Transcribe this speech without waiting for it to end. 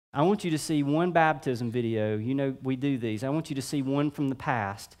I want you to see one baptism video. You know, we do these. I want you to see one from the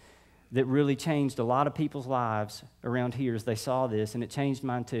past that really changed a lot of people's lives around here as they saw this, and it changed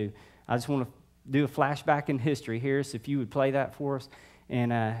mine too. I just want to do a flashback in history here, so if you would play that for us.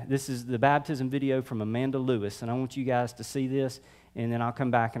 And this is the baptism video from Amanda Lewis, and I want you guys to see this, and then I'll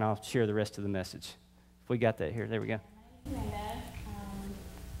come back and I'll share the rest of the message. If we got that here, there we go. Amanda,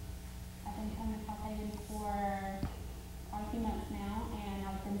 I've been coming to Crosshaven for quite a few months now, and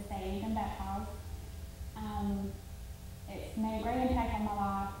I've been saved and baptized. It's made a great impact on my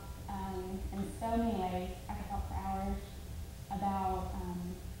life in so many ways. I could talk for hours about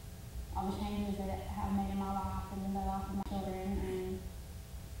all the changes that it have made in my life and in the life of my children.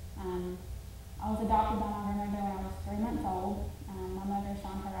 And I was adopted by my grandmother when I was 3 months old. My mother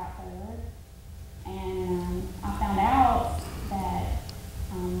shunned her right forward. And I found out that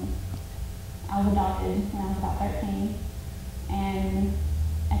I was adopted when I was about 13. And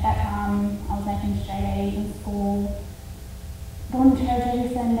at that time, I was making straight A's in school, going to church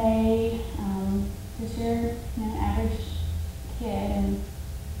every Sunday, just your average kid. And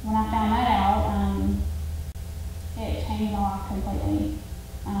when I found that out, it changed my life completely.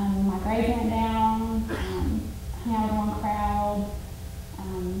 My grades went down, hung out with the wrong crowd,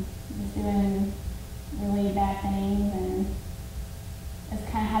 was doing really bad things, and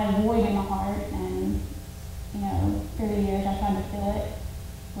it's kind of had a void in my heart. And through the years, I tried to fill it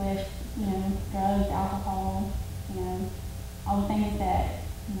with drugs, alcohol, all the things that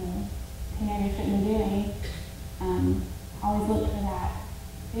teenagers shouldn't be doing. I always looked for that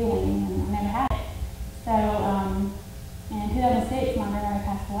feeling, and I never had it. So in 2006, my grandmother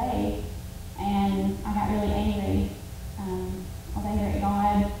passed away, and I got really angry. I was angry at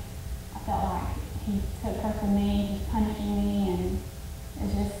God. I felt like He took her from me, He was punishing me, and it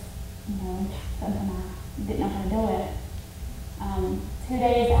was just, something I didn't know how to deal with. 2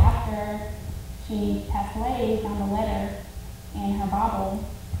 days after she passed away, we found a letter in her Bible,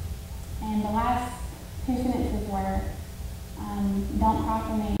 and the last 2 sentences were, "Don't cry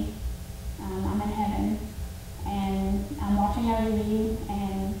for me. I'm in heaven, and I'm watching over you,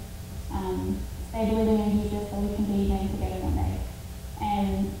 and stay believing in Jesus so we can be made together one day."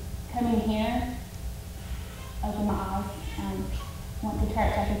 And coming here opened my eyes. Went to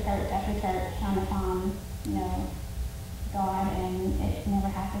church after church after church, trying to find, God, and it never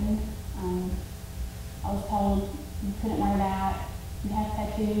happened. I was told you couldn't wear that, you have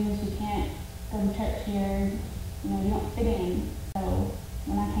tattoos, you can't go to church here, you don't fit in. So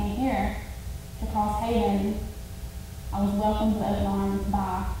when I came here to Crosshaven, I was welcomed with open arms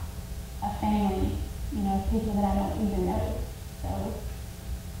by a family, people that I don't even know. So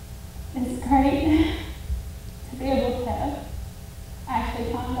it's great to be able to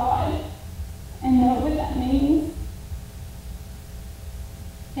actually find God and know what that means.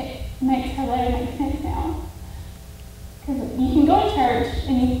 It makes her letter make sense now. Because you can go to church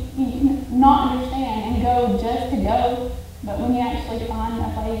and you can not understand and go just to go, but when you actually find a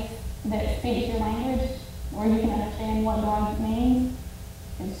place that speaks your language, where you can understand what God means,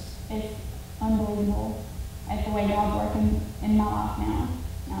 it's unbelievable at the way God's working in my life now.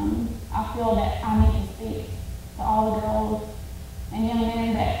 I feel that I need to speak to all the girls and young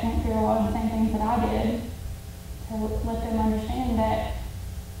men that went through a lot of the same things that I did, to let them understand that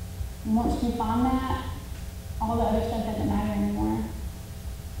once you find that, all the other stuff doesn't matter anymore.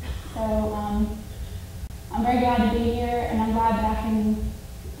 So I'm very glad to be here, and I'm glad that I can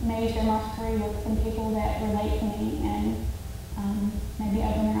maybe share my story with some people that relate to me, and maybe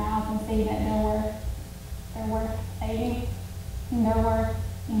open their eyes and see that they're worth saving, and they're worth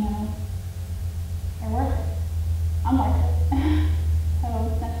it. I'm worth it. So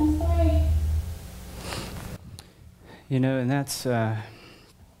that's my story. And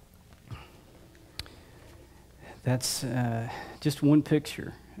that's just one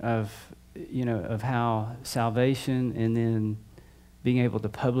picture of how salvation, and then being able to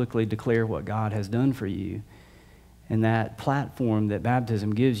publicly declare what God has done for you, and that platform that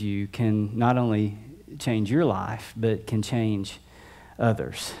baptism gives you can not only change your life, but can change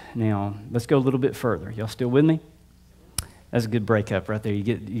others. Now, let's go a little bit further. Y'all still with me? That's a good breakup right there. You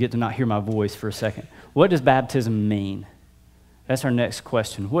get to not hear my voice for a second. What does baptism mean? That's our next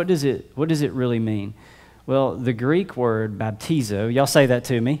question. What does it really mean? Well, the Greek word baptizo, y'all say that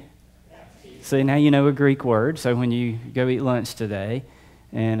to me. See, now you know a Greek word, so when you go eat lunch today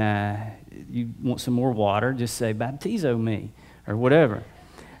and you want some more water, just say baptizo me or whatever.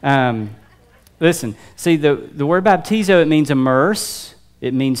 Listen, see, the word baptizo, it means immerse,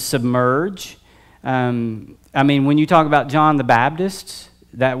 it means submerge. When you talk about John the Baptist,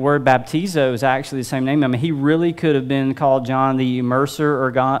 that word baptizo is actually the same name. I mean, he really could have been called John the Immerser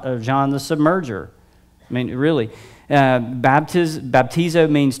or John the Submerger. I mean, really. Baptizo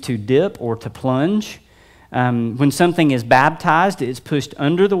means to dip or to plunge. When something is baptized, it's pushed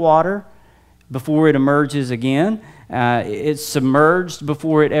under the water before it emerges again. It's submerged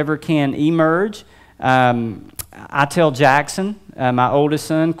before it ever can emerge. I tell Jackson, my oldest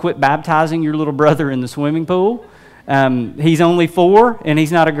son, quit baptizing your little brother in the swimming pool. He's only 4 and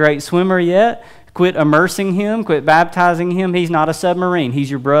he's not a great swimmer yet. Quit immersing him, quit baptizing him. He's not a submarine. He's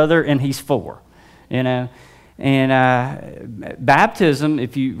your brother and he's 4, you know. And baptism,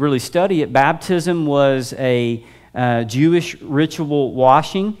 if you really study it, baptism was a Jewish ritual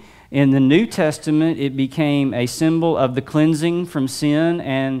washing. In the New Testament, it became a symbol of the cleansing from sin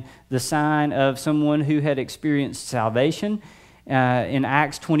and the sign of someone who had experienced salvation. In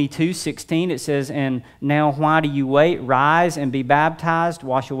Acts 22:16, it says, "And now why do you wait? Rise and be baptized,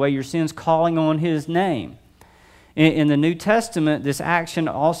 wash away your sins, calling on His name." In the New Testament, this action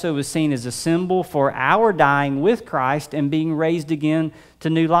also was seen as a symbol for our dying with Christ and being raised again to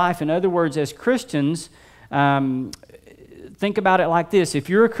new life. In other words, as Christians, think about it like this. If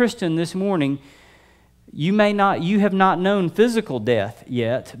you're a Christian this morning, you have not known physical death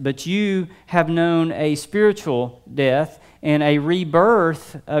yet, but you have known a spiritual death and a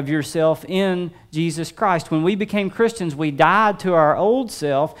rebirth of yourself in Jesus Christ. When we became Christians, we died to our old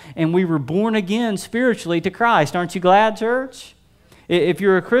self and we were born again spiritually to Christ. Aren't you glad, church? If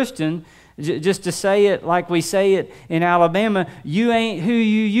you're a Christian, just to say it like we say it in Alabama, you ain't who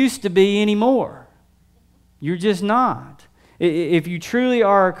you used to be anymore. You're just not. If you truly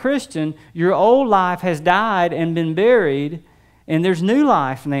are a Christian, your old life has died and been buried, and there's new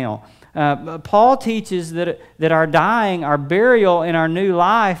life now. Paul teaches that our dying, our burial, and our new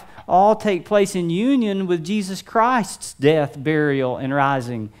life all take place in union with Jesus Christ's death, burial, and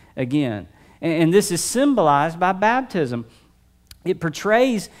rising again. And this is symbolized by baptism. It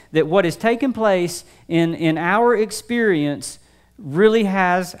portrays that what has taken place in our experience really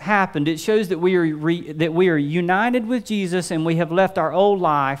has happened. It shows that we are united with Jesus and we have left our old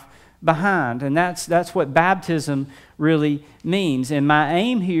life behind. And that's what baptism really means. And my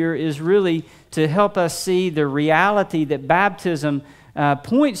aim here is really to help us see the reality that baptism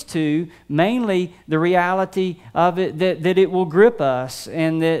points to, mainly the reality of it that it will grip us,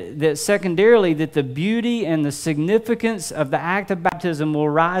 and that secondarily that the beauty and the significance of the act of baptism will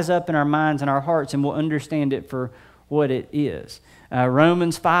rise up in our minds and our hearts, and we'll understand it for what it is.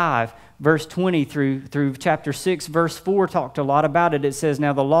 Romans 5, verse 20 through chapter 6, verse 4 talked a lot about it. It says,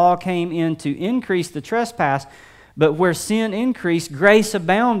 "Now the law came in to increase the trespass, but where sin increased, grace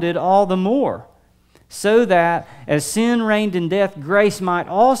abounded all the more. So that as sin reigned in death, grace might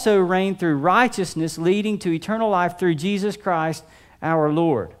also reign through righteousness, leading to eternal life through Jesus Christ our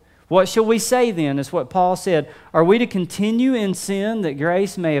Lord." What shall we say then, is what Paul said. Are we to continue in sin that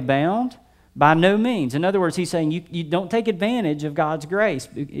grace may abound? By no means. In other words, he's saying you don't take advantage of God's grace.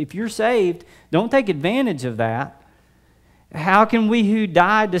 If you're saved, don't take advantage of that. How can we who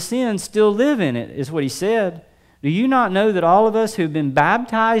died to sin still live in it, is what he said. Do you not know that all of us who have been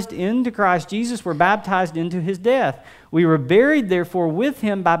baptized into Christ Jesus were baptized into his death? We were buried, therefore, with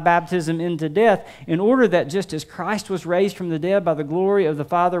him by baptism into death, in order that just as Christ was raised from the dead by the glory of the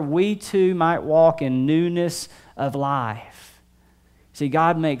Father, we too might walk in newness of life. See,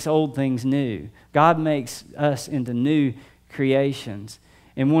 God makes old things new. God makes us into new creations.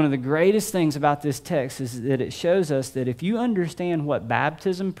 And one of the greatest things about this text is that it shows us that if you understand what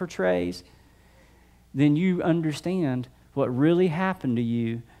baptism portrays, then you understand what really happened to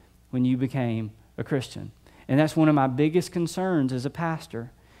you when you became a Christian. And that's one of my biggest concerns as a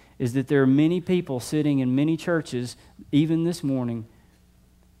pastor, is that there are many people sitting in many churches, even this morning,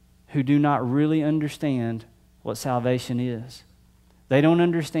 who do not really understand what salvation is. They don't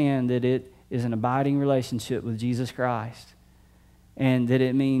understand that it is an abiding relationship with Jesus Christ, and that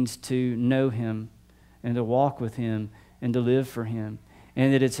it means to know him and to walk with him and to live for him,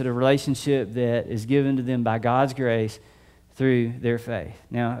 and that it's a relationship that is given to them by God's grace through their faith.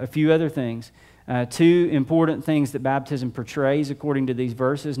 Now, a few other things. 2 important things that baptism portrays according to these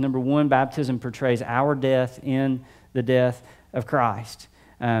verses. Number 1, baptism portrays our death in the death of Christ.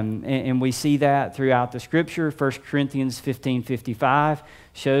 And we see that throughout the Scripture. 1 Corinthians 15:55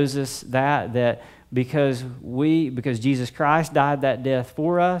 shows us that because Jesus Christ died that death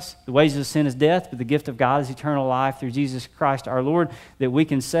for us, the wages of sin is death, but the gift of God is eternal life through Jesus Christ our Lord, that we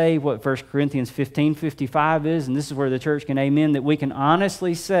can say what 1 Corinthians 15:55 is, and this is where the church can amen, that we can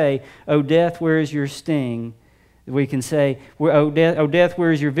honestly say, "O death, where is your sting?" We can say, "O death,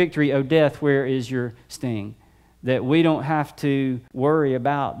 where is your victory? O death, where is your sting?" that we don't have to worry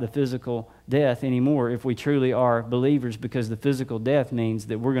about the physical death anymore if we truly are believers, because the physical death means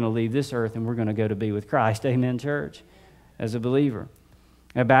that we're going to leave this earth and we're going to go to be with Christ. Amen, church? As a believer.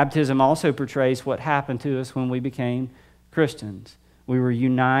 Now, baptism also portrays what happened to us when we became Christians. We were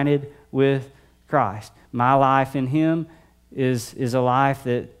united with Christ. My life in Him is a life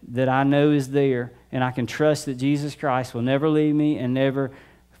that I know is there, and I can trust that Jesus Christ will never leave me and never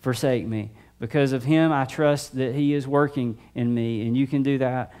forsake me. Because of Him, I trust that He is working in me, and you can do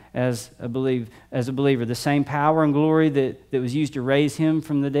that as a believer. The same power and glory that was used to raise Him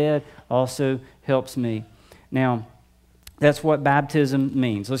from the dead also helps me. Now, that's what baptism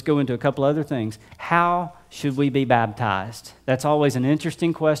means. Let's go into a couple other things. How should we be baptized? That's always an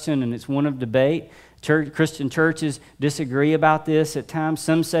interesting question, and it's one of debate. Christian churches disagree about this at times.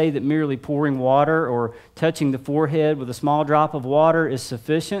 Some say that merely pouring water or touching the forehead with a small drop of water is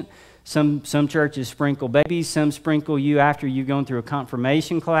sufficient. Some churches sprinkle babies. Some sprinkle you after you've gone through a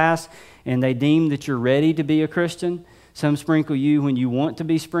confirmation class and they deem that you're ready to be a Christian. Some sprinkle you when you want to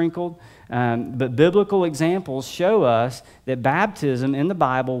be sprinkled. But biblical examples show us that baptism in the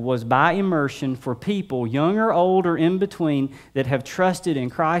Bible was by immersion for people, young or old or in between, that have trusted in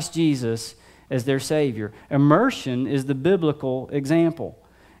Christ Jesus as their Savior. Immersion is the biblical example.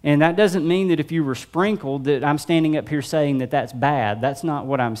 And that doesn't mean that if you were sprinkled that I'm standing up here saying that that's bad. That's not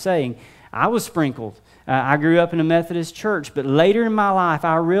what I'm saying. I was sprinkled. I grew up in a Methodist church, but later in my life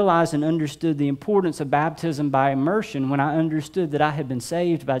I realized and understood the importance of baptism by immersion when I understood that I had been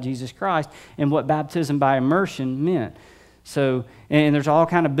saved by Jesus Christ and what baptism by immersion meant. So, and there's all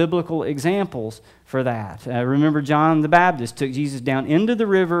kind of biblical examples for that. Remember, John the Baptist took Jesus down into the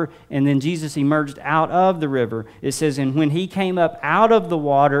river, and then Jesus emerged out of the river. It says, and when he came up out of the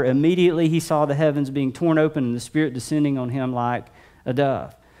water, immediately he saw the heavens being torn open and the Spirit descending on him like a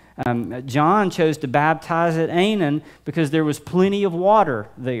dove. John chose to baptize at Aenon because there was plenty of water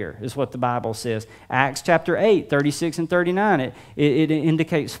there, is what the Bible says. Acts chapter 8, 36 and 39, it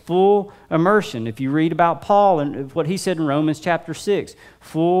indicates full immersion. If you read about Paul and what he said in Romans chapter 6,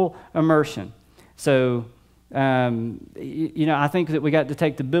 full immersion. So, I think that we got to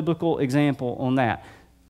take the biblical example on that.